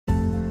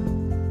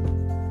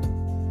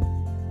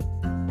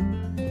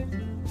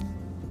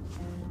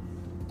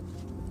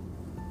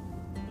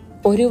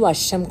ഒരു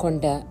വർഷം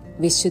കൊണ്ട്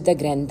വിശുദ്ധ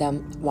ഗ്രന്ഥം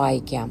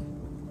വായിക്കാം.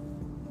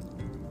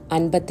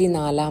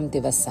 54-ാം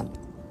ദിവസം.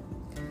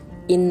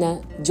 ഇന്ന്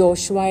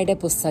ജോഷുവയുടെ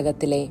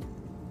പുസ്തകത്തിലെ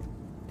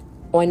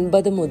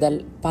 9 മുതൽ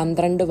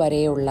 12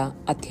 വരെയുള്ള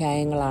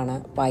അധ്യായങ്ങളാണ്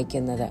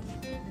വായിക്കുന്നത്.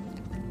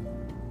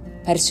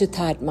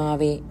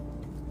 പരിശുദ്ധാത്മാവേ,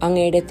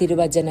 അങ്ങയുടെ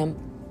തിരുവചനം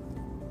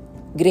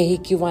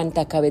ഗ്രഹിക്കുവാൻ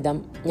തക്കവിധം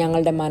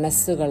ഞങ്ങളുടെ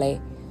മനസ്സുകളെ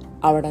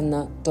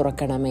അവിടുന്ന്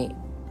തുറക്കണമേ.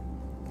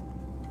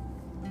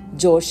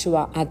 ജോഷുവ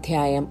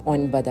അധ്യായം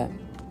 9.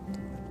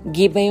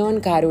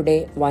 ഗിബെയോൻകാരുടെ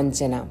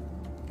വഞ്ചന.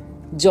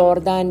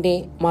 ജോർദാന്റെ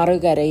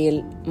മറുകരയിൽ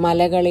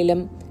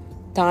മലകളിലും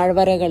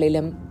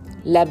താഴ്വരകളിലും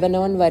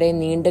ലബനോൻ വരെ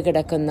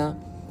നീണ്ടുകിടക്കുന്ന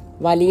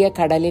വലിയ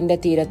കടലിന്റെ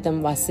തീരത്തും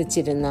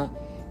വസിച്ചിരുന്ന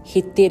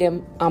ഹിത്യരും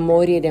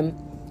അമോര്യരും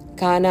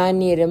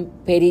കാനാന്യരും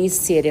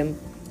പെരീസ്യരും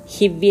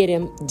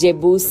ഹിവ്യരും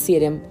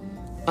ജബൂസ്യരും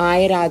ആയ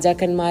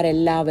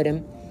രാജാക്കന്മാരെല്ലാവരും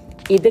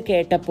ഇത്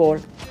കേട്ടപ്പോൾ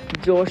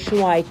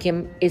ജോഷുവായ്ക്കും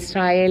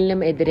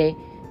ഇസ്രായേലിനും എതിരെ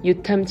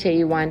യുദ്ധം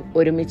ചെയ്യുവാൻ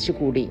ഒരുമിച്ച്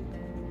കൂടി.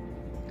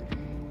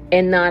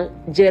 എന്നാൽ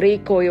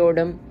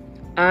ജെറീക്കോയോടും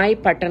ആയ്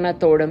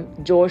പട്ടണത്തോടും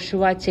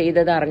ജോഷുവ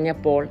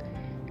ചെയ്തതറിഞ്ഞപ്പോൾ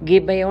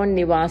ഗിബെയോൻ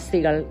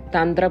നിവാസികൾ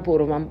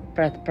തന്ത്രപൂർവം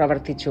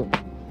പ്രവർത്തിച്ചു.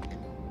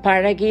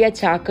 പഴകിയ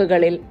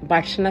ചാക്കുകളിൽ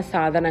ഭക്ഷണ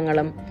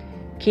സാധനങ്ങളും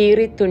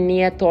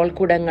കീറിത്തുന്നിയ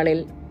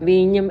തോൽക്കുടങ്ങളിൽ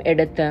വീഞ്ഞും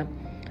എടുത്ത്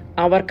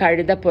അവർ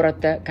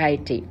കഴുതപ്പുറത്ത്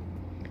കയറ്റി.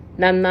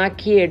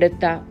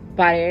 നന്നാക്കിയെടുത്ത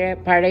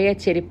പഴയ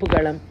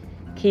ചെരുപ്പുകളും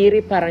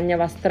കീറിപ്പറഞ്ഞ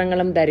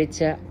വസ്ത്രങ്ങളും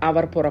ധരിച്ച്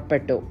അവർ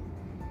പുറപ്പെട്ടു.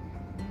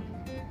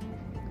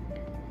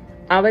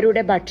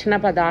 അവരുടെ ഭക്ഷണ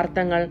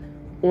പദാർത്ഥങ്ങൾ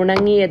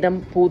ഉണങ്ങിയതും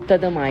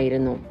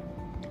പൂത്തതുമായിരുന്നു.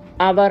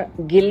 അവർ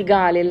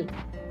ഗിൽഗാലിൽ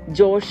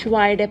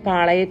ജോഷുവയുടെ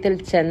പാളയത്തിൽ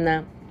ചെന്ന്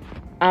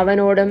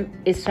അവനോടും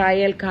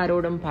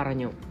ഇസ്രായേൽക്കാരോടും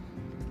പറഞ്ഞു,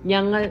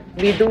 ഞങ്ങൾ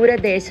വിദൂര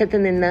ദേശത്ത്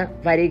നിന്ന്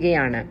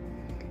വരികയാണ്,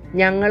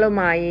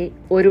 ഞങ്ങളുമായി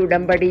ഒരു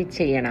ഉടമ്പടി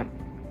ചെയ്യണം.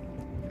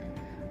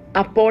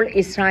 അപ്പോൾ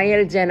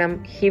ഇസ്രായേൽ ജനം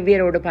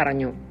ഹിവ്യരോട്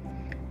പറഞ്ഞു,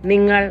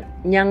 നിങ്ങൾ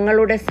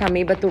ഞങ്ങളുടെ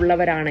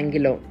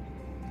സമീപത്തുള്ളവരാണെങ്കിലോ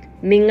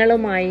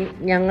നിങ്ങളുമായി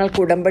ഞങ്ങൾക്ക്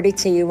ഉടമ്പടി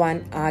ചെയ്യുവാൻ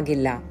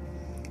ആകില്ല.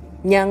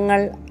 ഞങ്ങൾ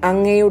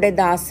അങ്ങയുടെ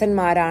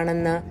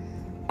ദാസന്മാരാണെന്ന്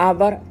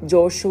അവർ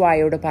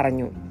ജോഷുവയോട്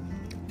പറഞ്ഞു.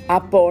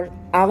 അപ്പോൾ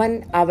അവൻ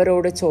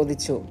അവരോട്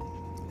ചോദിച്ചു,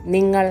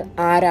 നിങ്ങൾ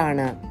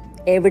ആരാണ്?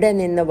 എവിടെ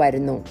നിന്ന്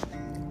വരുന്നു?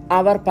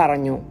 അവർ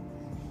പറഞ്ഞു,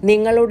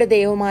 നിങ്ങളുടെ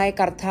ദൈവമായ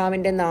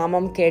കർത്താവിൻ്റെ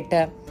നാമം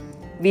കേട്ട്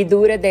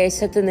വിദൂര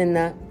ദേശത്ത്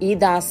നിന്ന് ഈ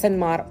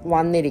ദാസന്മാർ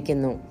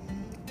വന്നിരിക്കുന്നു.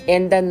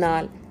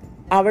 എന്തെന്നാൽ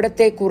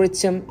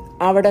അവിടത്തെക്കുറിച്ചും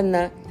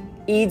അവിടുന്ന്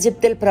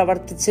ഈജിപ്തിൽ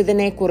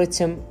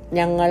പ്രവർത്തിച്ചതിനെക്കുറിച്ചും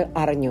ഞങ്ങൾ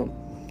അറിഞ്ഞു.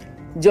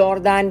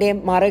 ജോർദാന്റെ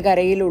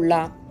മറുകരയിലുള്ള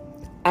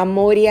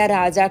അമോരിയ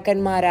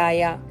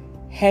രാജാക്കന്മാരായ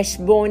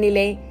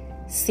ഹെഷ്ബോനിലെ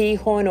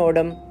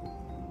സീഹോനോടും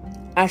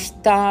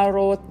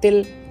അഷ്താറോത്തിൽ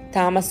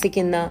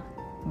താമസിക്കുന്ന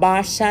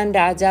ബാഷാൻ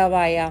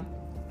രാജാവായ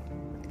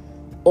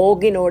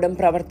ഓഗിനോടും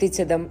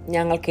പ്രവർത്തിച്ചതും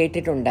ഞങ്ങൾ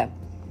കേട്ടിട്ടുണ്ട്.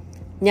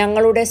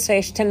 ഞങ്ങളുടെ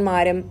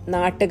ശ്രേഷ്ഠന്മാരും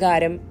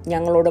നാട്ടുകാരും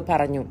ഞങ്ങളോട്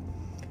പറഞ്ഞു,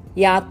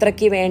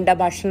 യാത്രയ്ക്ക് വേണ്ട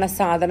ഭക്ഷണ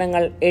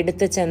സാധനങ്ങൾ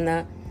എടുത്തു ചെന്ന്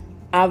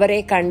അവരെ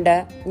കണ്ട്,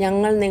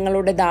 ഞങ്ങൾ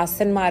നിങ്ങളുടെ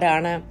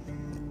ദാസന്മാരാണ്,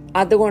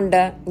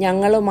 അതുകൊണ്ട്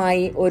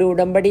ഞങ്ങളുമായി ഒരു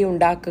ഉടമ്പടി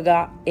ഉണ്ടാക്കുക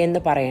എന്ന്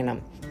പറയണം.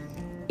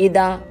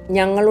 ഇതാ,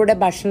 ഞങ്ങളുടെ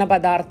ഭക്ഷണ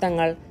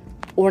പദാർത്ഥങ്ങൾ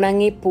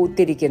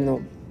ഉണങ്ങിപ്പൂത്തിരിക്കുന്നു.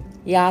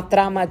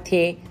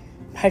 യാത്രാമധ്യേ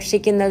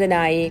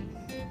ഭക്ഷിക്കുന്നതിനായി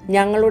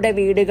ഞങ്ങളുടെ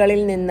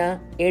വീടുകളിൽ നിന്ന്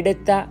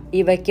എടുത്ത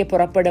ഇവയ്ക്ക്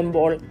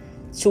പുറപ്പെടുമ്പോൾ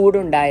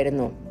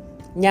ചൂടുണ്ടായിരുന്നു.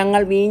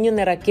 ഞങ്ങൾ വീഞ്ഞു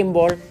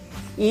നിറയ്ക്കുമ്പോൾ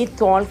ഈ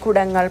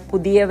തോൽക്കുടങ്ങൾ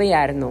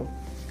പുതിയവയായിരുന്നു.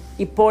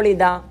 ഇപ്പോൾ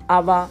ഇതാ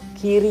അവ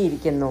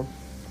കീറിയിരിക്കുന്നു.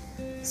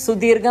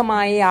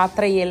 സുദീർഘമായ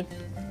യാത്രയിൽ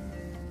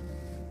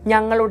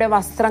ഞങ്ങളുടെ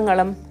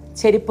വസ്ത്രങ്ങളും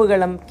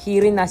ചെരുപ്പുകളും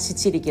കീറി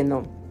നശിച്ചിരിക്കുന്നു.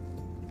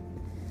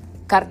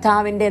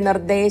 കർത്താവിൻ്റെ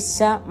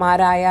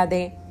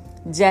നിർദ്ദേശമാരായാതെ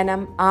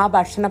ജനം ആ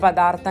ഭക്ഷണ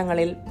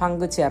പദാർത്ഥങ്ങളിൽ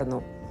പങ്കുചേർന്നു.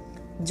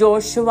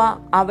 ജോഷുവ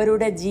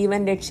അവരുടെ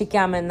ജീവൻ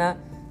രക്ഷിക്കാമെന്ന്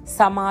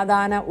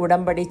സമാധാന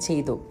ഉടമ്പടി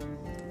ചെയ്തു.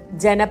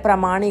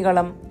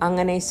 ജനപ്രമാണികളും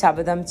അങ്ങനെ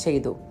ശപഥം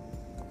ചെയ്തു.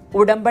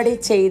 ഉടമ്പടി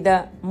ചെയ്ത്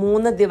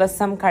 3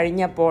 ദിവസം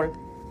കഴിഞ്ഞപ്പോൾ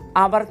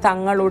അവർ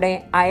തങ്ങളുടെ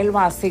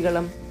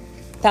അയൽവാസികളും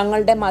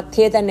തങ്ങളുടെ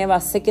മധ്യേ തന്നെ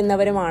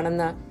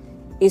വസിക്കുന്നവരുമാണെന്ന്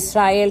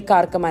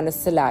ഇസ്രായേൽക്കാർക്ക്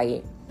മനസ്സിലായി.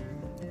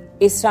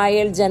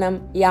 ഇസ്രായേൽ ജനം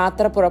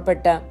യാത്ര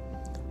പുറപ്പെട്ട്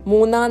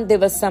 3-ാം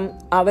ദിവസം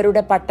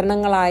അവരുടെ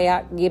പട്ടണങ്ങളായ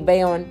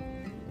ഗിബെയോൻ,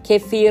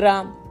 കെഫീറ,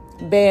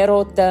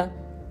 ബേറോത്ത്,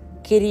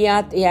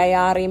 കിരിയാത്ത്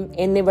യയാറിം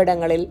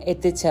എന്നിവിടങ്ങളിൽ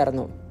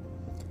എത്തിച്ചേർന്നു.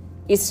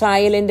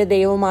 ഇസ്രായേലിന്റെ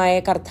ദൈവമായ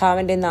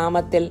കർത്താവിന്റെ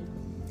നാമത്തിൽ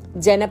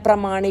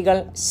ജനപ്രമാണികൾ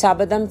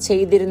ശപഥം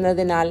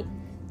ചെയ്തിരുന്നതിനാൽ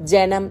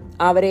ജനം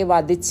അവരെ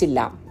വധിച്ചില്ല.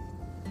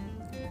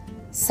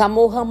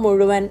 സമൂഹം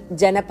മുഴുവൻ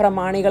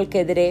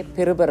ജനപ്രമാണികൾക്കെതിരെ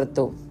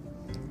പിറുപിറുത്തു.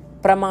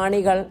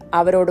 പ്രമാണികൾ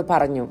അവരോട്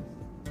പറഞ്ഞു,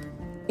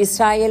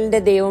 ഇസ്രായേലിന്റെ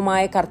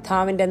ദൈവമായ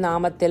കർത്താവിന്റെ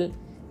നാമത്തിൽ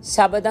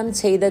ശപഥം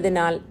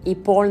ചെയ്തതിനാൽ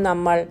ഇപ്പോൾ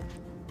നമ്മൾ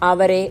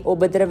അവരെ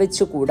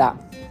ഉപദ്രവിച്ചുകൂടാ.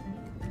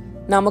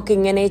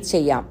 നമുക്കിങ്ങനെ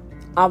ചെയ്യാം,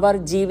 അവർ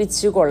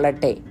ജീവിച്ചു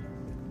കൊള്ളട്ടെ.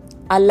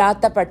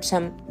 അല്ലാത്ത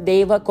പക്ഷം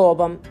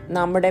ദൈവകോപം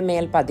നമ്മുടെ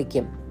മേൽ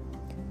പതിക്കും.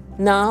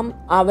 നാം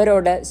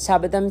അവരോട്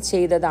ശപഥം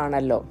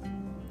ചെയ്തതാണല്ലോ.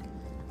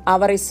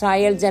 അവർ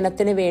ഇസ്രായേൽ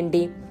ജനത്തിനു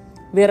വേണ്ടി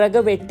വിറക്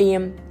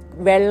വെട്ടിയും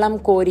വെള്ളം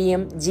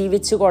കോരിയും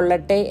ജീവിച്ചു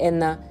കൊള്ളട്ടെ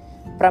എന്ന്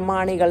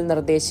പ്രമാണികൾ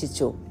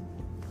നിർദ്ദേശിച്ചു.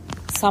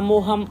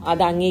 സമൂഹം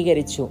അത്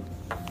അംഗീകരിച്ചു.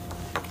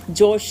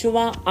 ജോഷുവ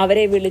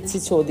അവരെ വിളിച്ച്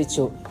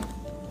ചോദിച്ചു,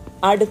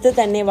 അടുത്ത്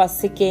തന്നെ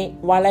വസിക്കെ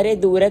വളരെ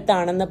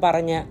ദൂരത്താണെന്ന്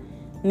പറഞ്ഞ്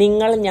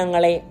നിങ്ങൾ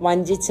ഞങ്ങളെ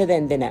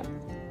വഞ്ചിച്ചതെന്തിന്?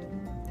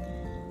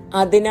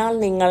 അതിനാൽ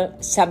നിങ്ങൾ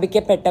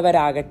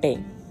ശപിക്കപ്പെട്ടവരാകട്ടെ.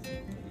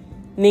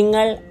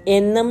 നിങ്ങൾ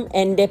എന്നും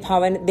എൻ്റെ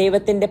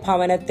ദൈവത്തിൻ്റെ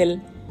ഭവനത്തിൽ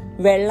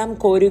വെള്ളം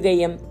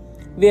കോരുകയും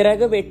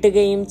വിറക്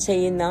വെട്ടുകയും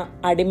ചെയ്യുന്ന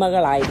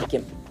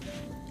അടിമകളായിരിക്കും.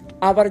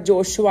 അവർ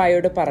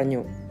ജോഷുവയോട്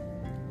പറഞ്ഞു,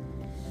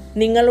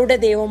 നിങ്ങളുടെ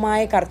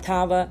ദൈവമായ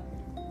കർത്താവ്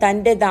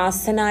തൻ്റെ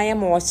ദാസനായ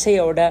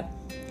മോശയോട്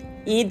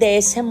ഈ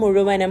ദേശം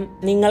മുഴുവനും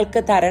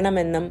നിങ്ങൾക്ക്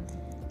തരണമെന്നും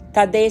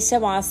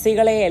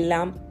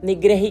തദ്ദേശവാസികളെയെല്ലാം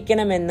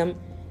നിഗ്രഹിക്കണമെന്നും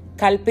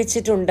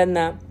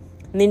കൽപ്പിച്ചിട്ടുണ്ടെന്ന്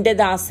നിന്റെ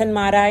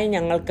ദാസന്മാരായ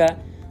ഞങ്ങൾക്ക്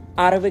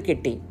അറിവ്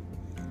കിട്ടി.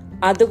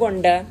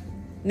 അതുകൊണ്ട്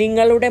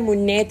നിങ്ങളുടെ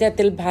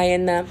മുന്നേറ്റത്തിൽ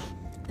ഭയന്ന്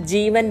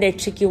ജീവൻ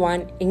രക്ഷിക്കുവാൻ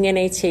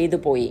ഇങ്ങനെ ചെയ്തു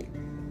പോയി.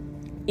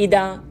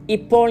 ഇതാ,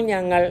 ഇപ്പോൾ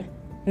ഞങ്ങൾ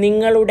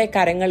നിങ്ങളുടെ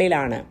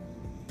കരങ്ങളിലാണ്.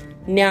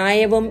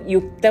 ന്യായവും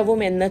യുക്തവും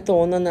എന്ന്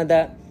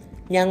തോന്നുന്നത്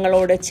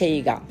ഞങ്ങളോട്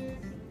ചെയ്യുക.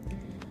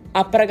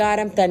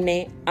 അപ്രകാരം തന്നെ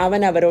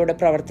അവൻ അവരോട്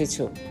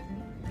പ്രവർത്തിച്ചു.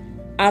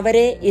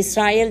 അവരെ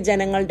ഇസ്രായേൽ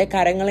ജനങ്ങളുടെ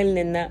കരങ്ങളിൽ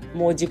നിന്ന്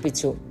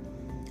മോചിപ്പിച്ചു.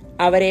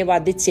 അവരെ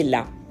വധിച്ചില്ല.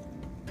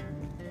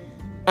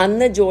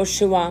 അന്ന്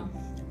ജോഷുവ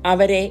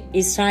അവരെ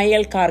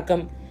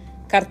ഇസ്രായേൽക്കാർക്കും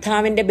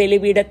കർത്താവിൻ്റെ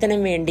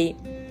ബലിപീഠത്തിനും വേണ്ടി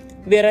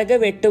വിറക്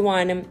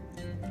വെട്ടുവാനും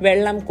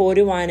വെള്ളം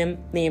കോരുവാനും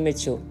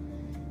നിയമിച്ചു.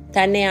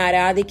 തന്നെ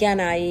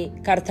ആരാധിക്കാനായി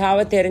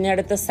കർത്താവ്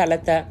തിരഞ്ഞെടുത്ത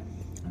സ്ഥലത്ത്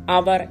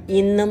അവർ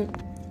ഇന്നും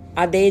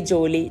അതേ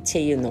ജോലി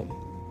ചെയ്യുന്നു.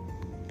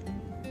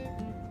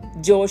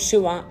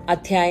 ജോഷുവ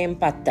അധ്യായം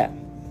 10.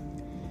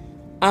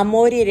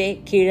 അമോര്യരെ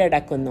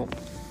കീഴടക്കുന്നു.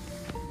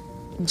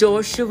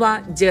 ജോഷുവ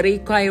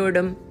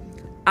ജെറീക്കോയോടും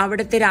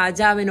അവിടുത്തെ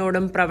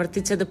രാജാവിനോടും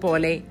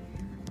പ്രവർത്തിച്ചതുപോലെ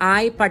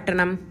ആയി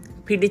പട്ടണം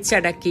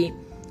പിടിച്ചടക്കി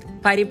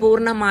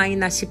പരിപൂർണമായി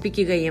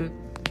നശിപ്പിക്കുകയും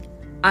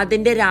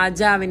അതിൻ്റെ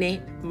രാജാവിനെ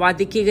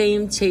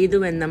വധിക്കുകയും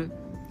ചെയ്തുവെന്നും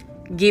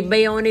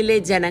ഗിബയോനിലെ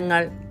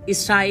ജനങ്ങൾ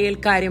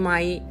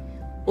ഇസ്രായേൽക്കാരുമായി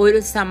ഒരു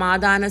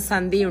സമാധാന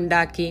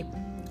സന്ധിയുണ്ടാക്കി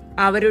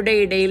അവരുടെ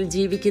ഇടയിൽ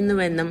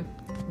ജീവിക്കുന്നുവെന്നും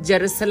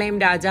ജെറുസലേം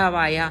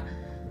രാജാവായ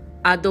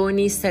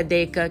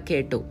അദോനിസെദേക്ക്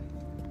കേട്ടു.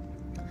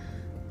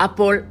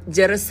 അപ്പോൾ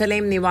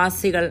ജെറുസലേം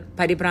നിവാസികൾ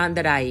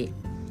പരിഭ്രാന്തരായി.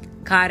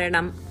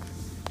 കാരണം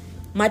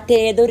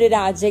മറ്റേതൊരു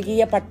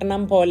രാജകീയ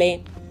പട്ടണം പോലെ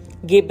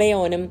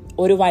ഗിബയോനും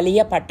ഒരു വലിയ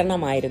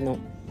പട്ടണമായിരുന്നു.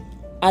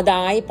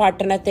 അതായി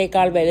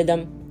പട്ടണത്തേക്കാൾ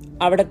വലുതും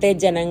അവിടുത്തെ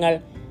ജനങ്ങൾ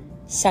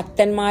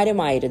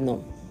ശക്തന്മാരുമായിരുന്നു.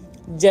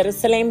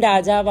 ജെറുസലേം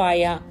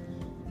രാജാവായ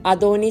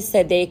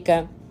അദോനിസെദേക്ക്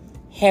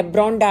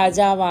ഹെബ്രോൻ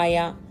രാജാവായ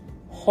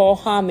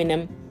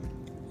ഹോഹാമിനും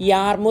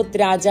യാർമുത്ത്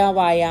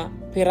രാജാവായ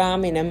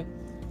പിറാമിനും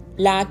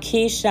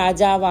ലാഖീഷ്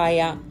രാജാവായ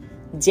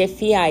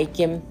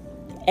ജെഫിയായ്ക്കും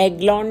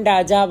എഗ്ലോൺ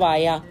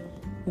രാജാവായ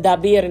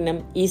ദബീറിനും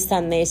ഈ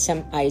സന്ദേശം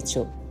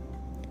അയച്ചു.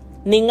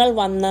 നിങ്ങൾ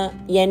വന്ന്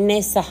എന്നെ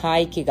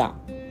സഹായിക്കുക,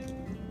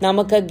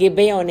 നമുക്ക്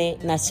ഗിബയോനെ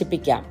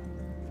നശിപ്പിക്കാം.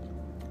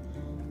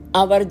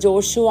 അവർ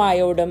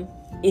ജോഷുവായോടും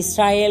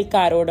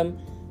ഇസ്രായേൽക്കാരോടും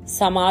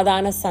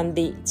സമാധാന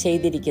സന്ധി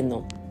ചെയ്തിരിക്കുന്നു.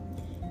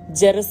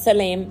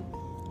 Jerusalem,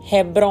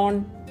 Hebron,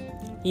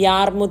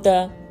 Jarmuth,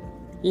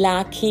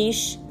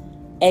 Lachish,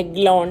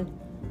 Eglon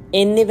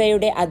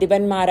എന്നിവയുടെ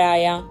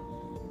അധിപന്മാരായ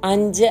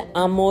 5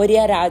 അമോര്യ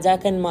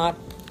രാജാക്കന്മാർ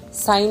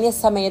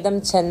സൈന്യസമേതം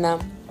ചെന്ന്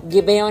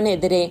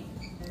ഗിബയോനെതിരെ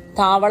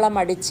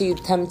താവളമടിച്ച്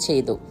യുദ്ധം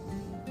ചെയ്തു.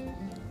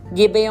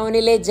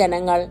 ഗിബയോനിലെ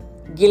ജനങ്ങൾ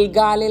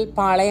ഗിൽഗാലിൽ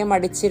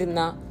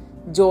പാളയമടിച്ചിരുന്ന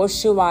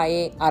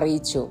ജോഷുവായെ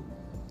അറിയിച്ചു,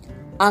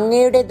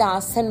 അങ്ങയുടെ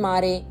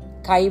ദാസന്മാരെ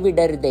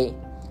കൈവിടരുതേ,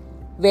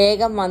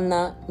 വേഗം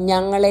വന്ന്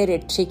ഞങ്ങളെ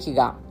രക്ഷിക്കുക,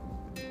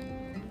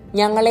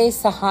 ഞങ്ങളെ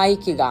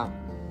സഹായിക്കുക.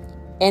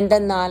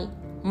 എന്തെന്നാൽ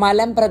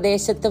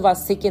മലമ്പ്രദേശത്ത്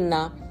വസിക്കുന്ന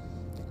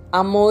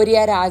അമോര്യ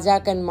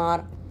രാജാക്കന്മാർ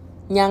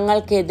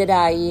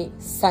ഞങ്ങൾക്കെതിരായി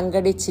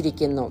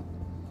സംഘടിച്ചിരിക്കുന്നു.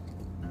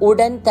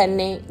 ഉടൻ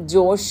തന്നെ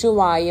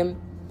ജോഷുവായും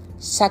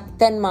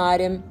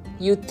ശക്തന്മാരും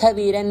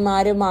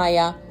യുദ്ധവീരന്മാരുമായ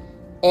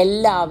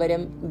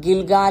എല്ലാവരും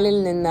ഗിൽഗാലിൽ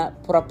നിന്ന്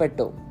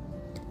പുറപ്പെട്ടു.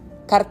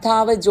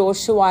 കർത്താവ്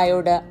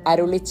ജോഷുവായോട്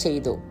അരുളി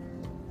ചെയ്തു,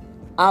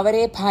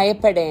 അവരെ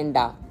ഭയപ്പെടേണ്ട,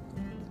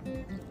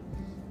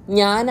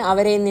 ഞാൻ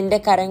അവരെ നിന്റെ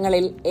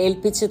കരങ്ങളിൽ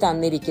ഏൽപ്പിച്ചു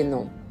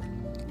തന്നിരിക്കുന്നു.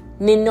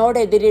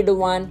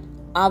 നിന്നോടെതിരിടുവാൻ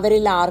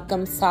അവരിൽ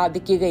ആർക്കും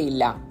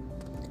സാധിക്കുകയില്ല.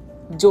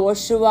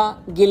 ജോഷുവ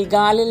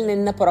ഗിൽഗാലിൽ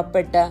നിന്ന്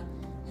പുറപ്പെട്ട്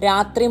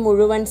രാത്രി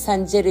മുഴുവൻ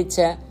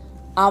സഞ്ചരിച്ച്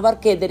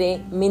അവർക്കെതിരെ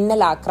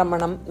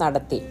മിന്നലാക്രമണം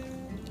നടത്തി.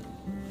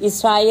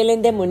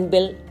 ഇസ്രായേലിന്റെ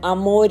മുൻപിൽ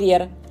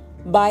അമോര്യർ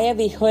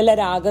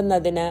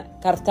ഭയവിഹ്വലരാകുന്നതിന്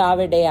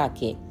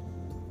കർത്താവിടയാക്കി.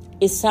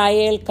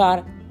 ഇസ്രായേൽക്കാർ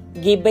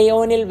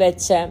ഗിബയോനിൽ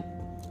വെച്ച്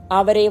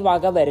അവരെ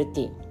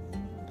വകവരുത്തി.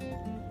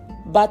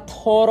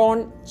 ബത്ത്ഹോറോൺ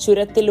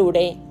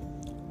ചുരത്തിലൂടെ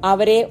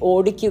അവരെ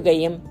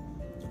ഓടിക്കുകയും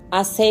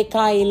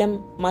അസേക്കായിലും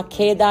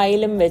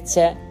മഖേദായിലും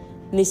വെച്ച്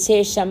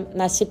നിശേഷം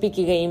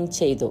നശിപ്പിക്കുകയും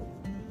ചെയ്തു.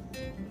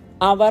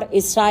 അവർ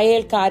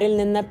ഇസ്രായേൽക്കാരിൽ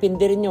നിന്ന്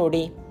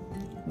പിന്തിരിഞ്ഞോടി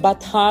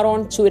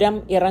ബത്ത്ഹോറോൺ ചുരം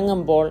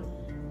ഇറങ്ങുമ്പോൾ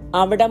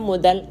അവിടം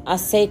മുതൽ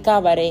അസേക്ക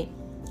വരെ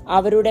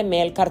അവരുടെ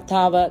മേൽ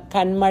കർത്താവ്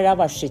കന്മഴ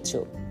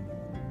വർഷിച്ചു.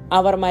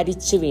 അവർ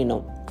മരിച്ചു വീണു.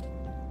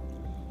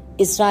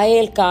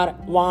 ഇസ്രായേൽക്കാർ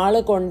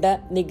വാളുകൊണ്ട്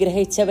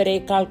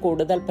നിഗ്രഹിച്ചവരെക്കാൾ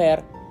കൂടുതൽ പേർ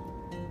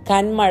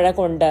കന്മഴ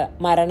കൊണ്ട്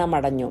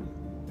മരണമടഞ്ഞു.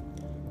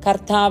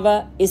 കർത്താവ്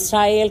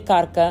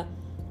ഇസ്രായേൽക്കാർക്ക്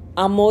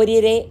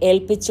അമോര്യരെ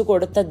ഏൽപ്പിച്ചു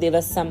കൊടുത്ത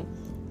ദിവസം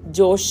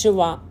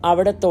ജോഷുവ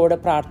അവിടത്തോട്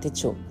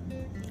പ്രാർത്ഥിച്ചു.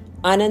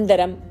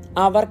 അനന്തരം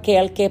അവർ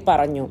കേൾക്കെ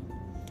പറഞ്ഞു,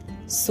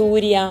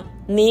 സൂര്യ,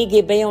 നീ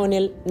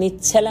ഗിബയോനിൽ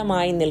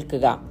നിശ്ചലമായി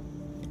നിൽക്കുക.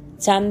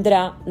 ചന്ദ്ര,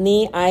 നീ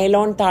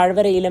അയലോൺ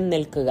താഴ്വരയിലും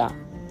നിൽക്കുക.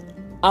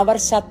 അവർ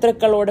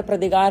ശത്രുക്കളോട്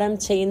പ്രതികാരം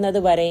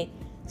ചെയ്യുന്നതുവരെ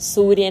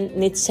സൂര്യൻ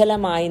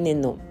നിശ്ചലമായി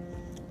നിന്നു,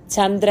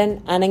 ചന്ദ്രൻ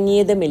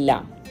അനങ്ങിയതുമില്ല.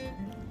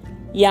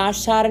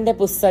 യാഷാറിന്റെ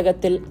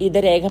പുസ്തകത്തിൽ ഇത്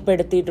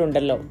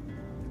രേഖപ്പെടുത്തിയിട്ടുണ്ടല്ലോ.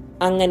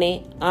 അങ്ങനെ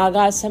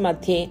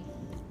ആകാശമധ്യേ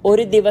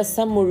ഒരു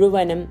ദിവസം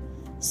മുഴുവനും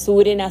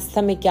സൂര്യൻ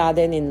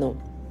അസ്തമിക്കാതെ നിന്നു.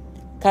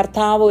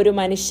 കർത്താവ് ഒരു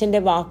മനുഷ്യന്റെ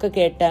വാക്ക്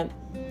കേട്ട്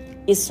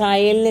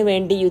ഇസ്രായേലിന്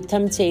വേണ്ടി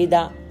യുദ്ധം ചെയ്ത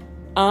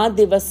ആ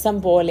ദിവസം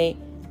പോലെ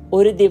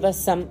ഒരു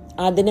ദിവസം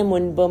അതിനു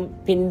മുൻപും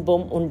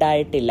പിൻപും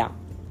ഉണ്ടായിട്ടില്ല.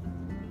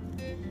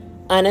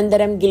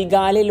 അനന്തരം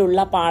ഗിൽഗാലിലുള്ള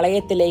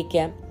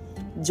പാളയത്തിലേക്ക്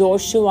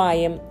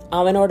ജോഷുവായും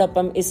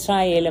അവനോടൊപ്പം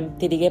ഇസ്രായേലും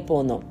തിരികെ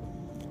പോന്നു.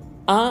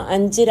 ആ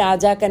 5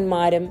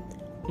 രാജാക്കന്മാരും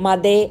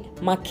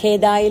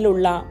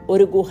മഖേദായിലുള്ള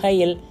ഒരു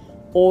ഗുഹയിൽ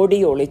ഓടി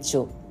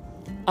ഒളിച്ചു.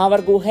 അവർ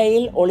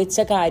ഗുഹയിൽ ഒളിച്ച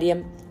കാര്യം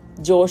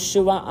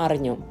ജോഷുവ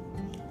അറിഞ്ഞു.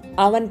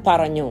 അവൻ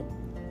പറഞ്ഞു,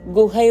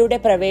 ഗുഹയുടെ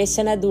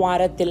പ്രവേശന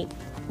ദ്വാരത്തിൽ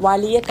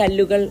വലിയ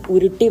കല്ലുകൾ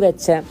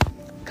ഉരുട്ടിവെച്ച്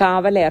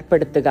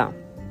കാവലേർപ്പെടുത്തുക.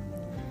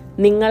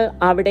 നിങ്ങൾ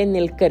അവിടെ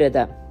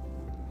നിൽക്കരുത്.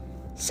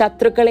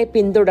 ശത്രുക്കളെ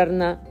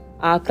പിന്തുടർന്ന്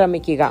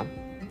ആക്രമിക്കുക.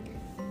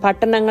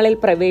 പട്ടണങ്ങളിൽ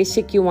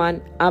പ്രവേശിക്കുവാൻ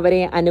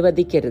അവരെ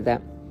അനുവദിക്കരുത്.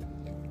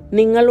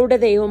 നിങ്ങളുടെ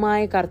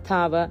ദൈവമായ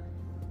കർത്താവ്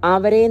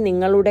അവരെ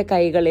നിങ്ങളുടെ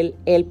കൈകളിൽ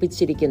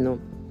ഏൽപ്പിച്ചിരിക്കുന്നു.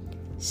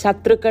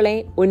 ശത്രുക്കളെ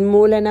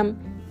ഉന്മൂലനം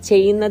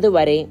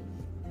ചെയ്യുന്നതുവരെ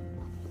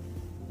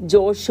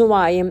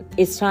ജോഷുവായും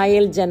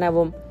ഇസ്രായേൽ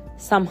ജനവും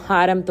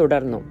സംഹാരം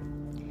തുടർന്നു.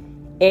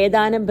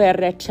 ഏതാനും പേർ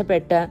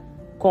രക്ഷപ്പെട്ട്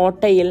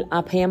കോട്ടയിൽ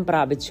അഭയം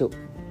പ്രാപിച്ചു.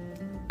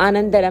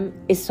 അനന്തരം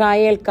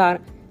ഇസ്രായേൽക്കാർ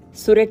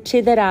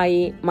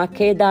സുരക്ഷിതരായി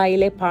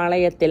മഖേദായിലെ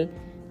പാളയത്തിൽ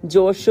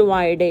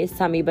ജോഷുവായുടെ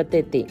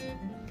സമീപത്തെത്തി.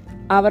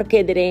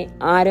 അവർക്കെതിരെ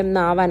ആരും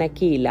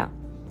നാവനക്കിയില്ല.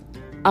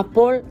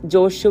 അപ്പോൾ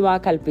ജോഷുവ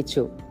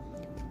കൽപ്പിച്ചു,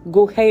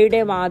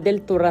 ഗുഹയുടെ വാതിൽ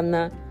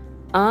തുറന്ന്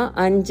ആ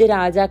 5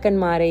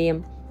 രാജാക്കന്മാരെയും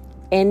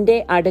എന്റെ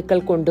അടുക്കൽ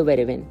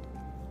കൊണ്ടുവരുവിൻ.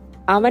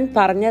 അവൻ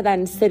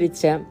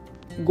പറഞ്ഞതനുസരിച്ച്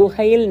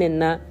ഗുഹയിൽ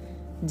നിന്ന്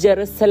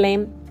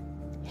ജെറുസലേം,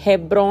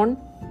 ഹെബ്രോൺ,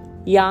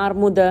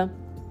 യാർമുദ്,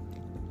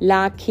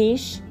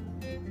 ലാഖീഷ്,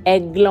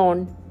 എഗ്ലോൺ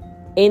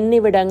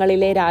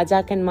എന്നിവിടങ്ങളിലെ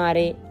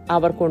രാജാക്കന്മാരെ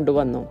അവർ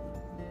കൊണ്ടുവന്നു.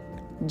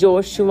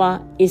 ജോഷുവ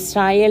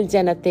ഇസ്രായേൽ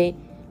ജനത്തെ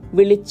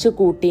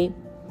വിളിച്ചുകൂട്ടി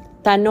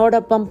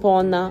തന്നോടൊപ്പം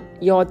പോന്ന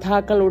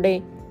യോദ്ധാക്കളുടെ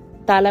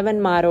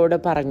തലവന്മാരോട്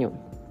പറഞ്ഞു,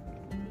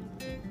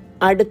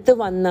 അടുത്തു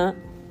വന്ന്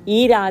ഈ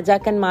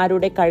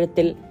രാജാക്കന്മാരുടെ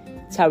കഴുത്തിൽ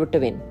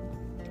ചവിട്ടുവിൻ.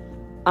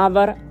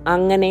 അവർ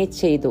അങ്ങനെ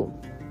ചെയ്തു.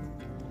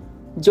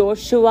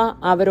 ജോഷുവ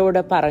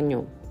അവരോട്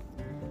പറഞ്ഞു,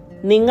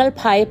 നിങ്ങൾ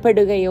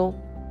ഭയപ്പെടുകയോ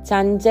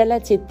ചഞ്ചല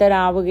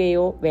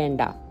ചിത്തരാവുകയോ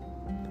വേണ്ട.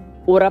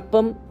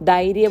 ഉറപ്പും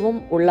ധൈര്യവും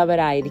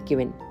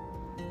ഉള്ളവരായിരിക്കുവിൻ.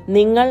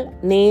 നിങ്ങൾ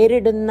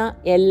നേരിടുന്ന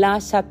എല്ലാ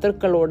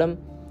ശത്രുക്കളോടും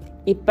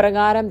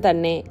ഇപ്രകാരം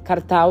തന്നെ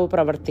കർത്താവ്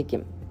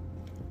പ്രവർത്തിക്കും.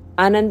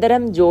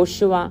 അനന്തരം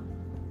ജോഷുവ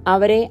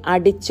അവരെ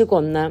അടിച്ചു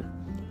കൊന്ന്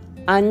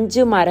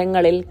 5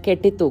 മരങ്ങളിൽ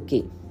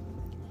കെട്ടിത്തൂക്കി.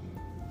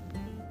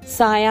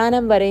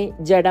 സായാഹ്നം വരെ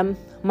ജഡം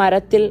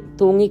മരത്തിൽ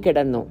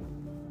തൂങ്ങിക്കിടന്നു.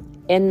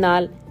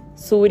 എന്നാൽ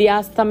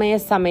സൂര്യാസ്തമയ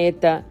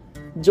സമയത്ത്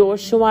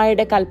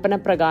ജോഷുവയുടെ കൽപ്പന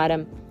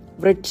പ്രകാരം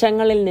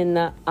വൃക്ഷങ്ങളിൽ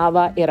നിന്ന് അവ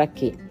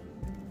ഇറക്കി.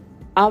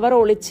 അവർ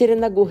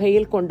ഒളിച്ചിരുന്ന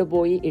ഗുഹയിൽ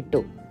കൊണ്ടുപോയി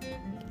ഇട്ടു.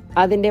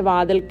 അതിന്റെ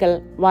വാതിൽക്കൽ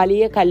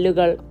വലിയ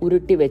കല്ലുകൾ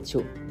ഉരുട്ടിവെച്ചു.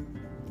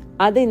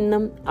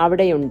 അതിന്നും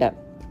അവിടെയുണ്ട്.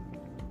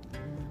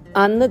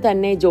 അന്ന്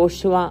തന്നെ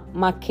ജോഷുവ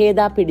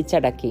മഖേദ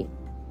പിടിച്ചടക്കി.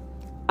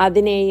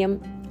 അതിനെയും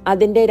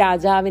അതിന്റെ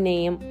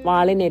രാജാവിനെയും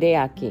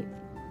വാളിനിരയാക്കി.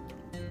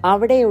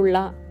 അവിടെയുള്ള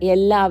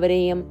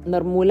എല്ലാവരെയും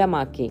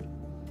നിർമൂലമാക്കി.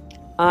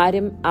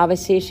 ആരും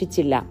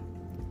അവശേഷിച്ചില്ല.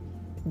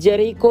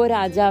 ജെറീക്കോ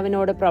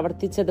രാജാവിനോട്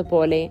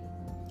പ്രവർത്തിച്ചതുപോലെ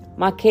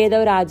മഖേദ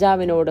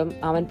രാജാവിനോടും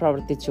അവൻ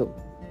പ്രവർത്തിച്ചു.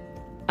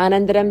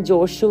 അനന്തരം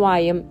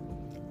ജോഷുവായും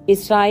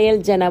ഇസ്രായേൽ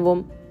ജനവും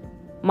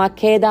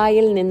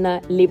മഖേദായിൽ നിന്ന്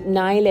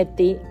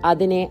ലിബ്നായിലെത്തി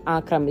അതിനെ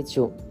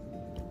ആക്രമിച്ചു.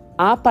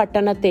 ആ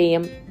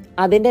പട്ടണത്തെയും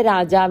അതിന്റെ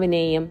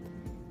രാജാവിനെയും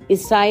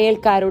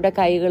ഇസ്രായേൽക്കാരുടെ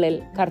കൈകളിൽ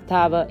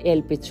കർത്താവ്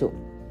ഏൽപ്പിച്ചു.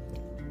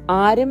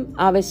 ആരും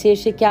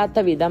അവശേഷിക്കാത്ത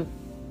വിധം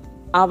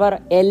അവർ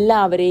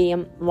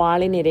എല്ലാവരെയും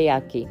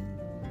വാളിനിരയാക്കി.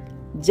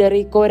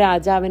 ജെറീക്കോ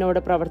രാജാവിനോട്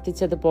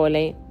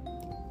പ്രവർത്തിച്ചതുപോലെ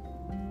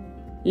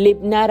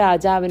ലിബ്ന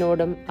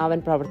രാജാവിനോടും അവൻ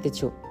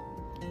പ്രവർത്തിച്ചു.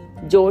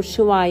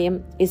 ജോഷുവായും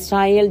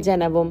ഇസ്രായേൽ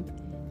ജനവും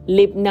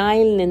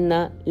ലിബ്നായിൽ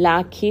നിന്ന്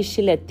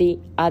ലാഖീഷിലെത്തി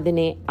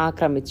അതിനെ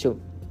ആക്രമിച്ചു.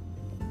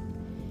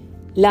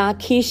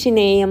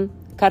 ലാഖീഷിനെയും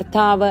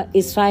കർത്താവ്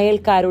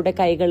ഇസ്രായേൽക്കാരുടെ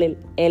കൈകളിൽ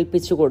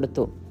ഏൽപ്പിച്ചു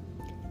കൊടുത്തു.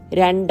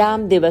 2-ാം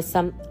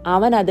ദിവസം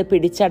അവൻ അത്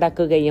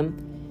പിടിച്ചടക്കുകയും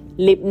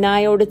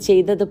ലിബ്നായോട്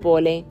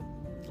ചെയ്തതുപോലെ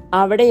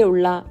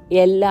അവിടെയുള്ള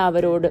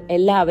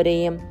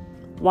എല്ലാവരെയും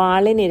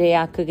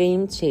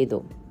വാളിനിരയാക്കുകയും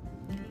ചെയ്തു.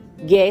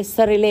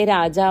 ഗേസറിലെ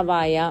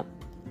രാജാവായ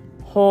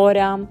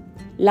ഹോരാം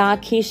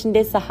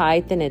ലാഖീഷിന്റെ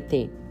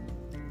സഹായത്തിനെത്തി.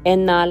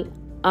 എന്നാൽ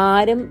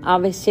ആരും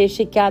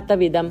അവശേഷിക്കാത്ത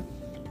വിധം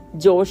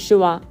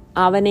ജോഷുവ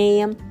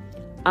അവനെയും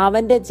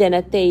അവന്റെ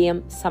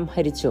ജനത്തെയും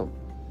സംഹരിച്ചു.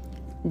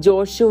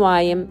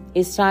 ജോഷുവായും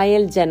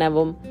ഇസ്രായേൽ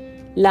ജനവും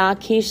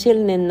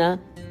ലാഖീഷിൽ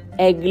നിന്ന്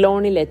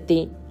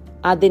എഗ്ലോണിലെത്തി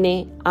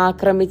അതിനെ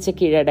ആക്രമിച്ച്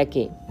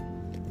കീഴടക്കി.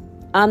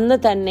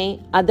 അന്ന് തന്നെ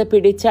അത്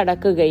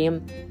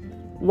പിടിച്ചടക്കുകയും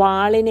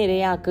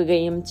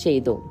വാളിനിരയാക്കുകയും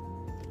ചെയ്തു.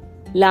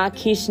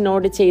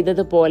 ലാഖീഷിനോട്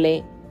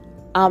ചെയ്തതുപോലെ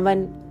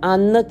അവൻ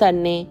അന്ന്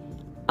തന്നെ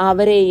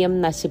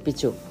അവരെയും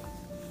നശിപ്പിച്ചു.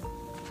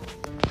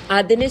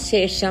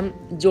 അതിനുശേഷം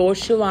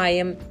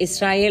ജോഷുവായും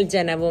ഇസ്രായേൽ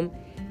ജനവും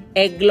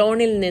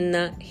എഗ്ലോണിൽ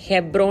നിന്ന്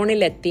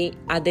ഹെബ്രോണിലെത്തി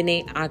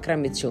അതിനെ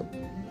ആക്രമിച്ചു.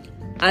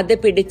 അത്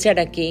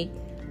പിടിച്ചടക്കി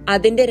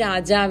അതിന്റെ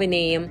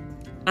രാജാവിനെയും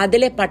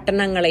അതിലെ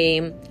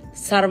പട്ടണങ്ങളെയും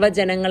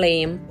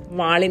സർവ്വജനങ്ങളെയും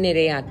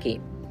വാളിനിരയാക്കി.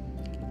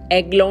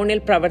 എഗ്ലോണിൽ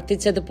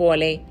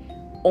പ്രവർത്തിച്ചതുപോലെ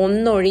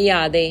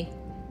ഒന്നൊഴിയാതെ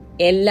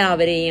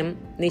എല്ലാവരെയും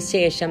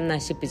നിശേഷം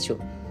നശിപ്പിച്ചു.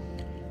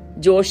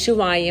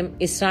 ജോഷുവായും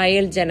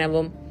ഇസ്രായേൽ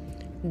ജനവും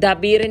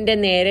ദബീറിന്റെ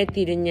നേരെ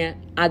തിരിഞ്ഞ്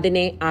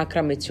അതിനെ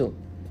ആക്രമിച്ചു.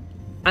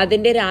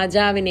 അതിന്റെ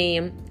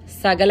രാജാവിനെയും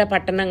സകല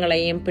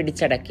പട്ടണങ്ങളെയും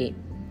പിടിച്ചടക്കി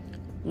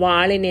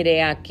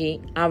വാളിനിരയാക്കി.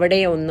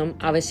 അവിടെ ഒന്നും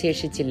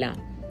അവശേഷിച്ചില്ല.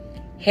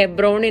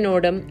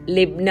 ഹെബ്രോണിനോടും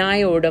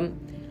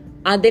ലിബ്നായോടും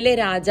അതിലെ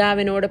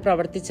രാജാവിനോട്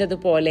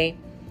പ്രവർത്തിച്ചതുപോലെ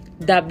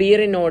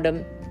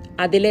ദബീറിനോടും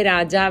അതിലെ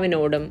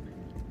രാജാവിനോടും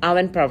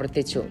അവൻ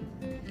പ്രവർത്തിച്ചു.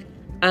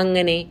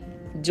 അങ്ങനെ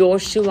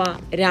ജോഷുവ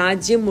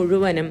രാജ്യം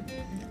മുഴുവനും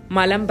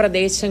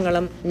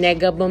മലമ്പ്രദേശങ്ങളും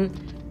നെഗബും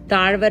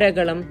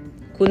താഴ്വരകളും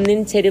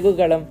കുന്നിൻ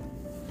ചെരുവുകളും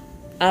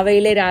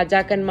അവയിലെ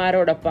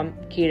രാജാക്കന്മാരോടൊപ്പം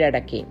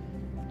കീഴടക്കി.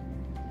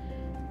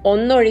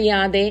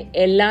 ഒന്നൊഴിയാതെ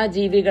എല്ലാ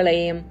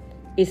ജീവികളെയും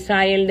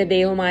ഇസ്രായേലിന്റെ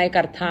ദൈവമായ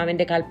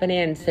കർത്താവിന്റെ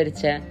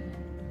കൽപ്പനയനുസരിച്ച്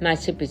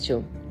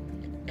നശിപ്പിച്ചു.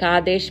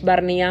 കാദേശ്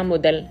ബർണിയ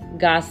മുതൽ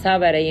ഗാസ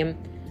വരെയും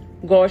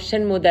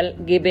ഗോഷൻ മുതൽ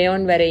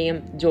ഗിബയോൻ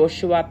വരെയും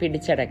ജോഷുവ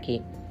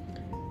പിടിച്ചടക്കി.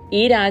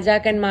 ഈ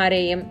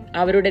രാജാക്കന്മാരെയും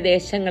അവരുടെ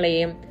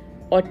ദേശങ്ങളെയും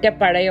ഒറ്റ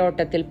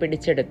പടയോട്ടത്തിൽ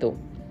പിടിച്ചെടുത്തു.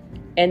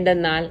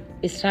 എന്തെന്നാൽ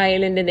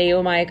ഇസ്രായേലിന്റെ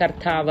ദൈവമായ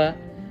കർത്താവ്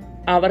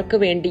അവർക്ക്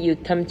വേണ്ടി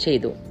യുദ്ധം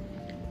ചെയ്തു.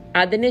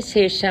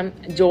 അതിനുശേഷം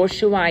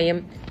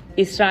ജോഷുവായും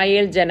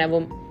ഇസ്രായേൽ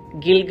ജനവും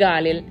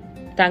ഗിൽഗാലിൽ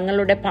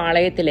തങ്ങളുടെ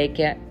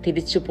പാളയത്തിലേക്ക്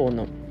തിരിച്ചു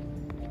പോന്നു.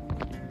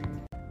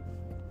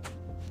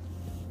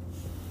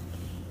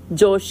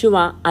 ജോഷുവ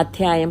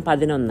അധ്യായം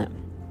 11.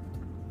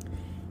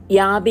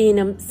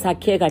 യാബീനും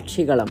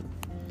സഖ്യകക്ഷികളും.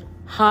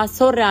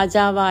 ഹാസോർ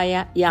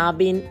രാജാവായ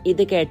യാബീൻ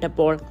ഇത്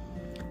കേട്ടപ്പോൾ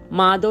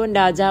മാദോൻ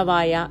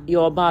രാജാവായ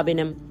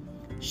യോബാബിനും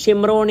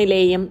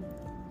ഷിമ്രോണിലെയും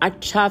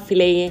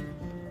അക്ഷാഫിലെയെ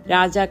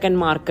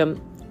രാജാക്കന്മാർക്കും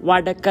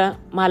വടക്ക്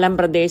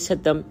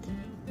മലമ്പ്രദേശത്തും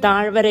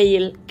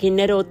താഴ്വരയിൽ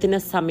കിന്നരോത്തിന്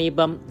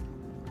സമീപം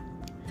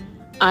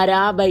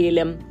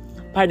അരാബയിലും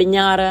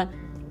പടിഞ്ഞാറ്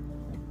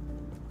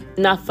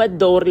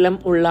നഫദ്ദോറിലും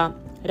ഉള്ള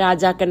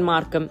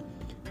രാജാക്കന്മാർക്കും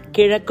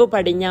കിഴക്കു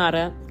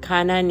പടിഞ്ഞാറ്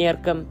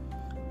ഖാനാന്യർക്കും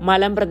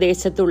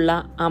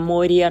മലമ്പ്രദേശത്തുള്ള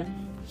അമോര്യർ,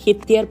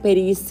 ഹിത്യർ,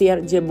 പെരീസ്യർ,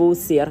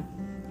 ജബൂസ്യർ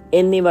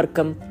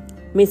എന്നിവർക്കും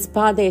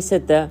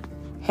മിസ്പാദേശത്ത്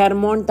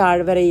ഹെർമോൺ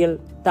താഴ്വരയിൽ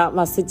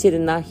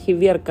വസിച്ചിരുന്ന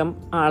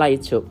ഹിവ്യർക്കും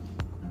ആളയച്ചു.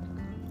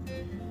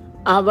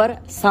 അവർ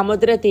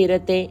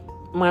സമുദ്രതീരത്തെ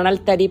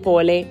മണൽത്തരി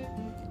പോലെ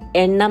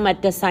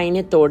എണ്ണമറ്റ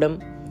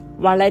സൈന്യത്തോടും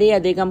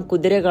വളരെയധികം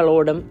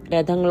കുതിരകളോടും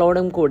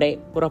രഥങ്ങളോടും കൂടെ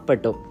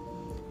പുറപ്പെട്ടു.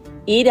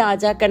 ഈ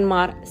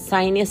രാജാക്കന്മാർ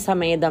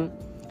സൈന്യസമേതം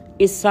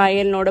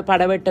ഇസ്രായേലിനോട്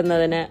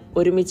പടവെട്ടുന്നതിന്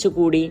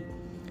ഒരുമിച്ചുകൂടി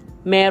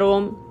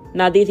മേറോം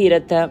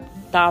നദീതീരത്ത്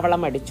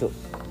താവളമടിച്ചു.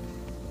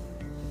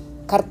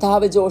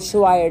 കർത്താവ്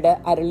ജോഷുവായോട്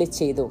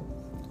അരുളിച്ചെയ്തു,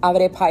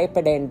 അവരെ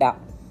ഭയപ്പെടേണ്ട.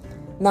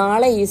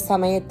 നാളെ ഈ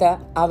സമയത്ത്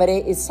അവരെ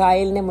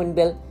ഇസ്രായേലിന്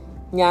മുൻപിൽ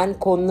ഞാൻ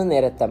കൊന്നു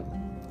നിരത്തും.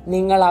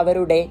 നിങ്ങൾ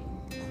അവരുടെ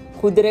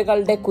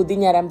കുതിരകളുടെ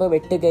കുതിഞരമ്പ്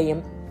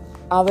വെട്ടുകയും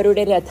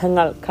അവരുടെ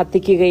രഥങ്ങൾ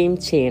കത്തിക്കുകയും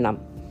ചെയ്യണം.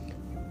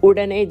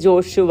 ഉടനെ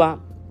ജോഷുവ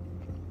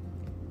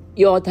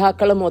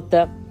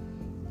യോദ്ധാക്കളുമൊത്ത്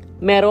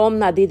മെറോം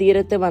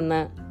നദീതീരത്ത്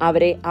വന്ന്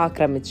അവരെ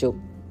ആക്രമിച്ചു.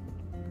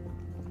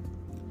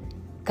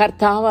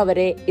 കർത്താവ്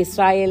അവരെ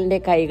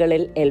ഇസ്രായേലിന്റെ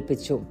കൈകളിൽ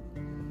ഏൽപ്പിച്ചു.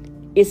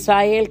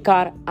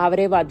 ഇസ്രായേൽക്കാർ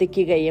അവരെ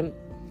വധിക്കുകയും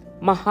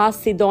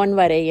മഹാസിദോൻ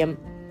വരെയും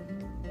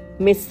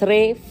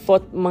മിസ്രേ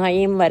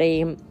ഫൊത്മയീം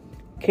വരെയും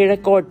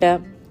കിഴക്കോട്ട്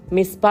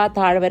മിസ്പ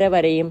താഴ്വര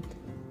വരെയും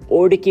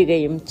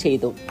ഓടിക്കുകയും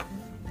ചെയ്തു.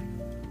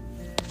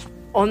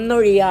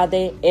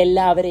 ഒന്നൊഴിയാതെ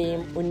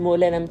എല്ലാവരെയും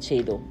ഉന്മൂലനം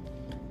ചെയ്തു.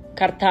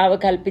 കർത്താവ്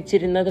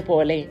കൽപ്പിച്ചിരുന്നത്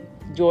പോലെ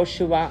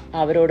ജോഷുവ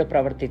അവരോട്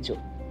പ്രവർത്തിച്ചു.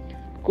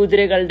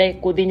 കുതിരകളുടെ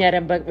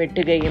കുതിഞരമ്പ്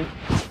വെട്ടുകയും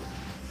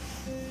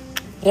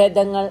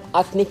രഥങ്ങൾ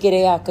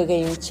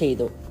അഗ്നിക്കിരയാക്കുകയും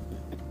ചെയ്തു.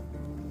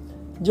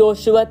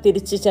 ജോഷുവ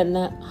തിരിച്ചു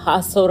ചെന്ന്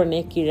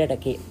ഹാസോറിനെ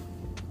കീഴടക്കി.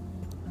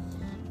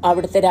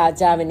 അവിടുത്തെ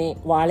രാജാവിനെ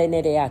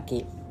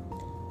വാളിനിരയാക്കി.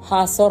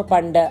 ഹാസോർ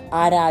പണ്ട്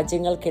ആ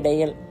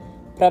രാജ്യങ്ങൾക്കിടയിൽ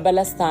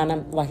പ്രബല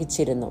സ്ഥാനം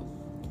വഹിച്ചിരുന്നു.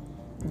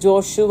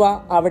 ജോഷുവ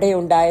അവിടെ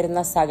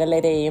ഉണ്ടായിരുന്ന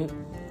സകലരെയും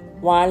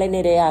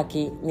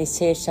വാളിനിരയാക്കി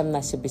നിശേഷം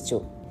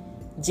നശിപ്പിച്ചു.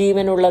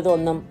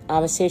 ജീവനുള്ളതൊന്നും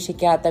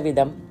അവശേഷിക്കാത്ത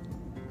വിധം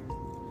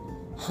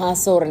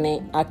ഹാസോറിനെ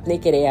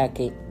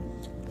അഗ്നിക്കിരയാക്കി.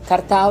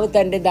 കർത്താവ്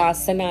തന്റെ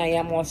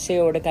ദാസനായ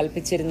മോശയോട്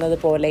കൽപ്പിച്ചിരുന്നത്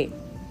പോലെ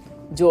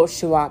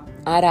ജോഷുവ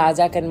ആ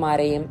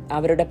രാജാക്കന്മാരെയും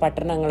അവരുടെ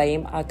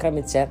പട്ടണങ്ങളെയും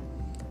ആക്രമിച്ച്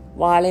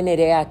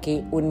വാളിനിരയാക്കി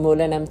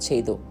ഉന്മൂലനം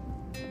ചെയ്തു.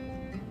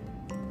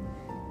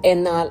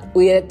 എന്നാൽ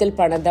ഉയരത്തിൽ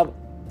പണിത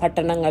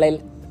പട്ടണങ്ങളിൽ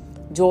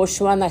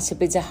ജോഷുവ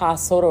നശിപ്പിച്ച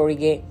ഹാസോർ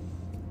ഒഴികെ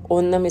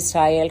ഒന്നും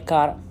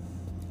ഇസ്രായേൽക്കാർ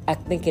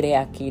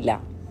അഗ്നിക്കിരയാക്കിയില്ല.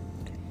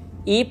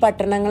 ഈ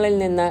പട്ടണങ്ങളിൽ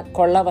നിന്ന്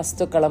കൊള്ള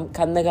വസ്തുക്കളും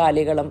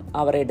കന്നുകാലികളും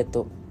അവർ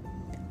എടുത്തു.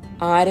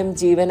 ആരും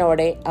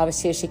ജീവനോടെ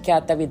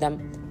അവശേഷിക്കാത്ത വിധം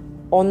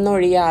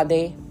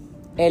ഒന്നൊഴിയാതെ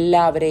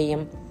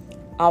എല്ലാവരെയും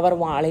അവർ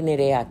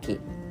വാളിനിരയാക്കി.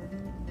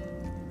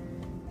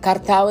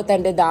 കർത്താവ്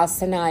തന്റെ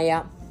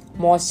ദാസനായ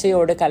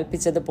മോശയോട്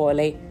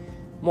കൽപ്പിച്ചതുപോലെ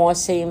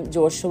മോശയും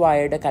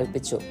ജോഷുവയോട്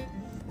കൽപ്പിച്ചു.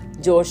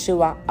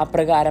 ജോഷുവ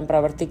അപ്രകാരം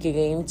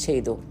പ്രവർത്തിക്കുകയും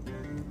ചെയ്തു.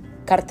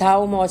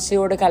 കർത്താവ്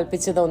മോശയോട്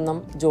കൽപ്പിച്ചതൊന്നും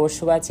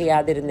ജോഷുവ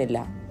ചെയ്യാതിരുന്നില്ല.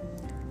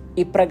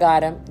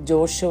 ഇപ്രകാരം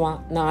ജോഷുവ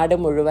നാട്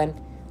മുഴുവൻ,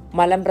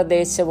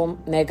 മലമ്പ്രദേശവും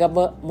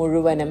നെഗബ്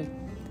മുഴുവനും,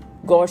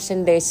 ഗോഷൻ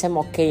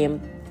ദേശമൊക്കെയും,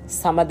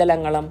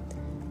 സമതലങ്ങളും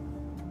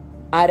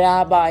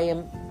അരാബായും,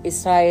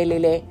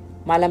 ഇസ്രായേലിലെ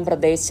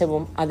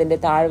മലമ്പ്രദേശവും അതിന്റെ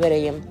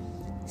താഴ്വരയും,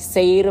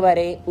 സെയിർ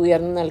വരെ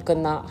ഉയർന്നു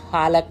നിൽക്കുന്ന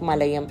ഹാലക്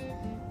മലയും,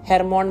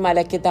 ഹെർമോൺ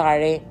മലയ്ക്ക്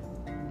താഴെ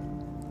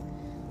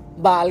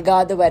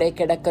ബാൽഗാദ് വരെ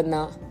കിടക്കുന്ന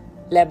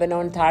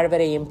ലെബനോൻ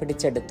താഴ്വരയും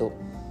പിടിച്ചെടുത്തു.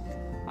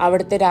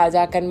 അവിടുത്തെ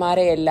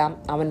രാജാക്കന്മാരെയെല്ലാം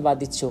അവൻ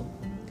വധിച്ചു.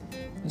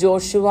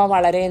 ജോഷുവ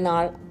വളരെ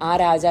നാൾ ആ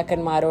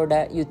രാജാക്കന്മാരോട്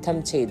യുദ്ധം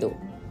ചെയ്തു.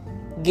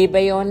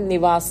 ഗിബയോൻ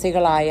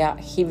നിവാസികളായ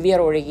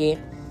ഹിവ്യർ ഒഴികെ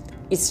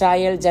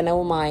ഇസ്രായേൽ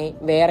ജനവുമായി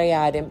വേറെ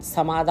ആരും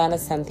സമാധാന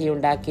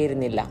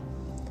സന്ധിയുണ്ടാക്കിയിരുന്നില്ല.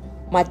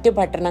 മറ്റു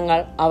പട്ടണങ്ങൾ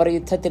അവർ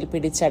യുദ്ധത്തിൽ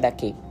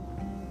പിടിച്ചടക്കി.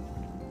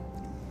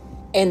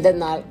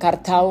 എന്തെന്നാൽ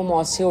കർത്താവ്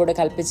മോശയോട്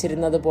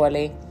കൽപ്പിച്ചിരുന്നത്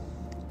പോലെ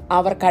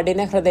അവർ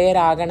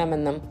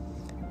കഠിനഹൃദയരാകണമെന്നും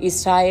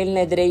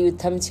ഇസ്രായേലിനെതിരെ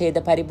യുദ്ധം ചെയ്ത്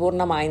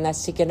പരിപൂർണമായി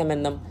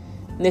നശിക്കണമെന്നും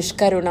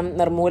നിഷ്കരുണം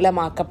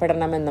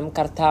നിർമൂലമാക്കപ്പെടണമെന്നും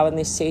കർത്താവ്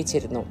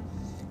നിശ്ചയിച്ചിരുന്നു.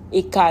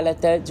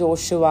 ഇക്കാലത്ത്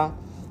ജോഷുവ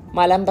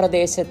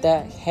മലമ്പ്രദേശത്ത്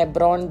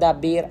ഹെബ്രോൻ,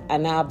 ദബീർ,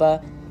 അനാബ്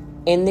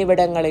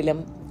എന്നിവിടങ്ങളിലും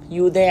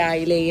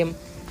യൂദയായിലെയും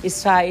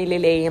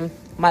ഇസ്രായേലിലെയും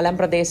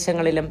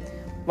മലമ്പ്രദേശങ്ങളിലും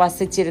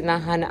വസിച്ചിരുന്ന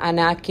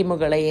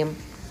അനാക്കിമുകളെയും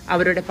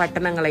അവരുടെ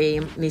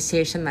പട്ടണങ്ങളെയും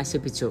നിശേഷം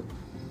നശിപ്പിച്ചു.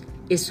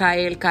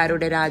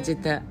 ഇസ്രായേൽക്കാരുടെ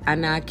രാജ്യത്ത്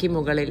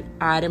അനാക്കിമുകളിൽ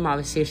ആരും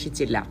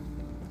അവശേഷിച്ചില്ല.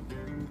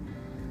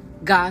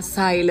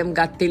 ഗാസായിലും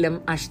ഗത്തിലും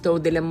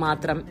അഷ്തോദിലും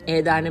മാത്രം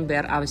ഏതാനും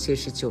പേർ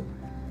അവശേഷിച്ചു.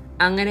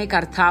 അങ്ങനെ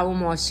കർത്താവ്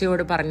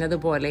മോശയോട്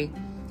പറഞ്ഞതുപോലെ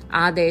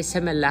ആ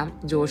ദേശമെല്ലാം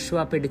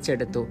ജോഷുവ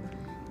പിടിച്ചെടുത്തു.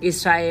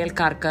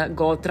 ഇസ്രായേൽക്കാർക്ക്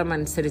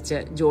ഗോത്രമനുസരിച്ച്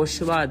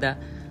ജോഷുവ അത്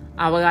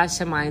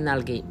അവകാശമായി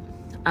നൽകി.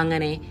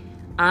 അങ്ങനെ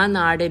ആ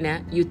നാടിന്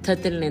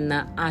യുദ്ധത്തിൽ നിന്ന്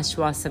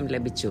ആശ്വാസം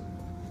ലഭിച്ചു.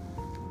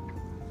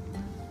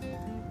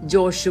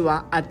 ജോഷുവ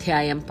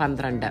അധ്യായം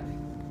 12.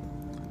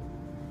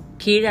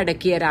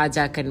 കീഴടക്കിയ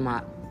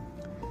രാജാക്കന്മാർ.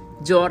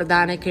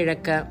 ജോർദാന്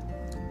കിഴക്ക്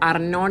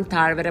അർണോൺ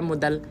താഴ്വര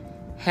മുതൽ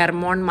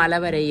ഹെർമോൺ മല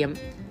വരെയും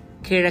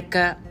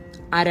കിഴക്ക്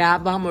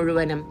അരാബ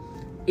മുഴുവനും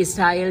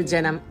ഇസ്രായേൽ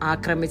ജനം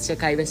ആക്രമിച്ച്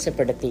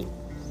കൈവശപ്പെടുത്തി.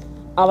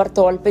 അവർ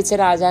തോൽപ്പിച്ച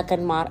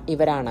രാജാക്കന്മാർ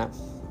ഇവരാണ്: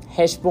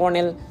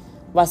 ഹെഷ്ബോണിൽ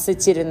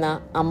വസിച്ചിരുന്ന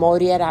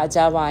അമോര്യ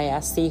രാജാവായ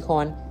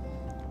സീഹോൻ.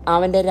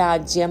 അവന്റെ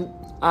രാജ്യം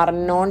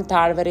അർണോൺ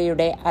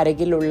താഴ്വരയുടെ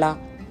അരികിലുള്ള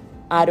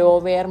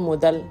അരോവേർ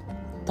മുതൽ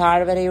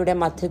താഴ്വരയുടെ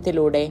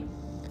മധ്യത്തിലൂടെ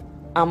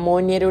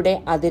അമ്മോന്യരുടെ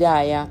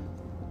അതിരായ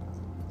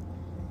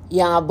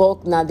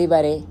യാബോക് നദി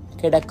വരെ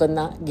കിടക്കുന്ന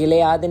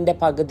ഗിലെയാദിന്റെ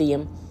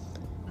പകുതിയും,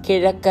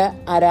 കിഴക്ക്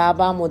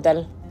അരാബ മുതൽ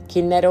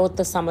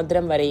കിന്നരോത്ത്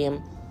സമുദ്രം വരെയും,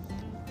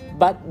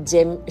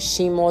 ബത്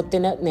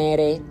ഷിമോത്തിന്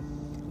നേരെ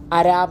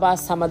അരാബ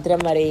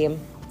സമുദ്രം വരെയും,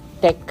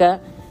 തെക്ക്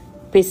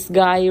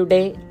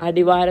പിസ്ഗായുടെ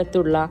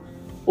അടിവാരത്തുള്ള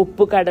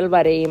ഉപ്പുകടൽ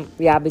വരെയും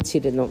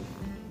വ്യാപിച്ചിരുന്നു.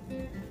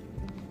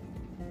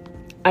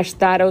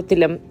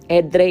 അഷ്താരോത്തിലും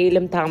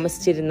എദ്രയിലും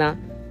താമസിച്ചിരുന്ന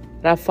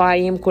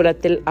റഫായിം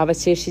കുലത്തിൽ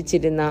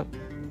അവശേഷിച്ചിരുന്ന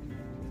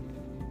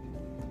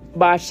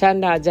ബാഷാൻ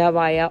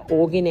രാജാവായ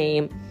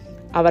ഓഗിനെയും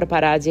അവർ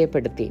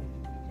പരാജയപ്പെടുത്തി.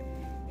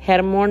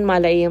 ഹെർമോൺ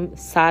മലയും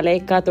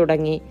സാലേക്ക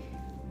തുടങ്ങി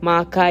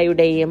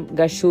മാക്കായുടെയും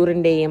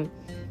ഗഷൂറിന്റെയും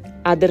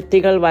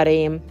അതിർത്തികൾ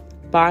വരെയും,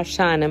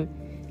 ബാഷാനും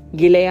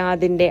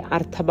ഗിലെയാദിന്റെ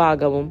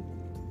അർദ്ധഭാഗവും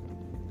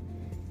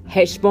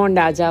ഹെഷ്ബോൺ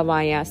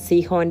രാജാവായ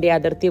സീഹോന്റെ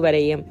അതിർത്തി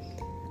വരെയും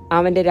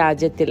അവന്റെ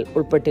രാജ്യത്തിൽ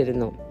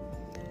ഉൾപ്പെട്ടിരുന്നു.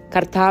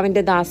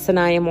 കർത്താവിന്റെ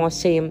ദാസനായ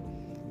മോശയും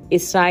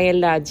ഇസ്രായേൽ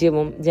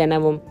രാജ്യവും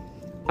ജനവും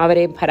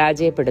അവരെ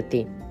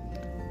പരാജയപ്പെടുത്തി.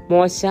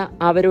 മോശ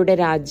അവരുടെ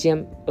രാജ്യം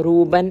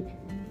റൂബൻ,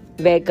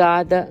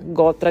 വെഗാദ്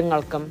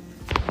ഗോത്രങ്ങൾക്കും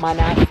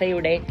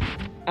മനാസയുടെ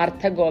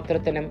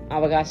അർദ്ധഗോത്രത്തിനും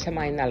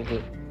അവകാശമായി നൽകി.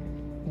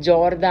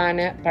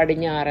 ജോർദാന്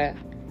പടിഞ്ഞാറ്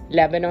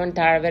ലെബനോൻ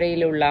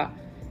താഴ്വരയിലുള്ള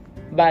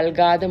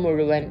ബൽഗാദ്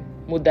മുഴുവൻ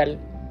മുതൽ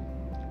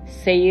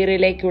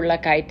സെയീറിലേക്കുള്ള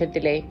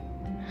കയറ്റത്തിലെ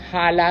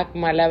ഹാലാക്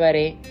മല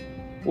വരെ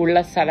ഉള്ള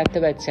സ്ഥലത്ത്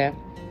വെച്ച്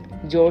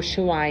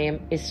ജോഷുവായും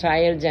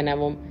ഇസ്രായേൽ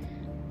ജനവും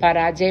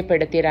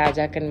പരാജയപ്പെടുത്തിയ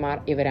രാജാക്കന്മാർ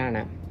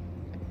ഇവരാണ്.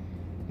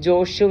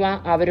 ജോഷുവ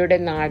അവരുടെ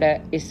നാട്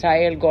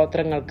ഇസ്രായേൽ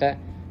ഗോത്രങ്ങൾക്ക്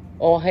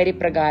ഓഹരി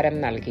പ്രകാരം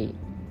നൽകി.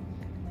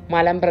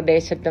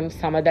 മലമ്പ്രദേശത്തും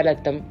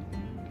സമതലത്തും,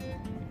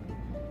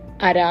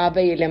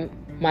 അരാബയിലും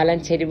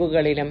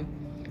മലഞ്ചെരിവുകളിലും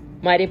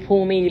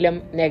മരുഭൂമിയിലും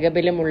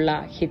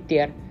നെഗബിലുമുള്ള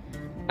ഹിത്യർ,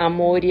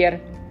 അമോര്യർ,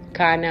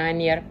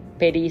 കാനാന്യർ,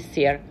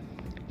 പെരീസ്യർ,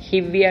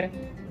 ഹിവ്യർ,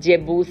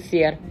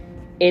 ജെബൂസ്യർ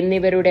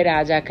എന്നിവരുടെ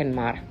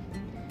രാജാക്കന്മാർ.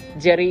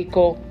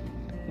 ജെറീക്കോ,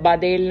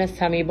 ബദേലിന്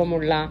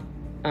സമീപമുള്ള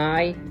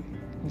Ai,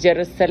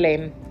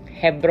 Jerusalem,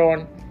 Hebron,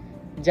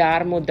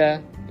 Jarmuth,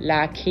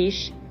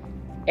 Lachish,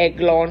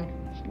 Eglon,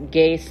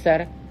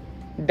 Gezer,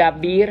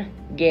 Debir,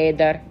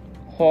 Geder,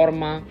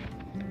 Hormah,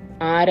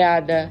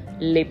 Arad,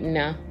 Libnah,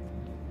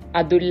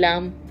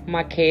 Adullam,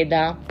 Makkedah,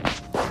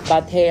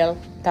 Bethel,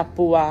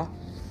 Tappuah,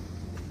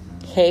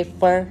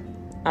 Hepher,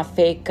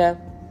 Aphek,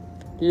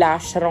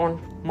 Lasharon,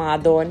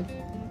 Madon,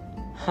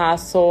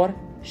 Hazor,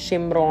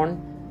 Shimron,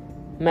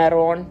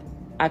 Meron,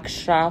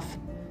 Achshaph,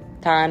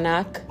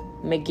 Taanach,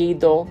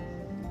 Megiddo,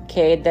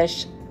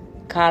 Kedesh,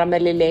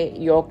 കാർമലിലെ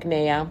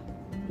യോക്നെയ,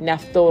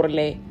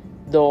 നഫ്തോറിലെ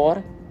ദോർ,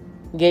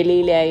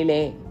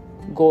 ഗലീലയിലെ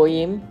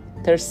ഗോയിം,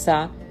 തിർസ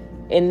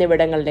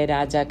എന്നിവിടങ്ങളുടെ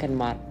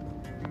രാജാക്കന്മാർ.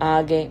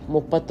 ആകെ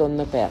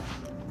 31 പേർ.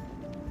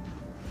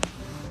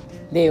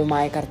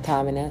 ദൈവമായ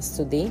കർത്താവിന്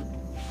സ്തുതി.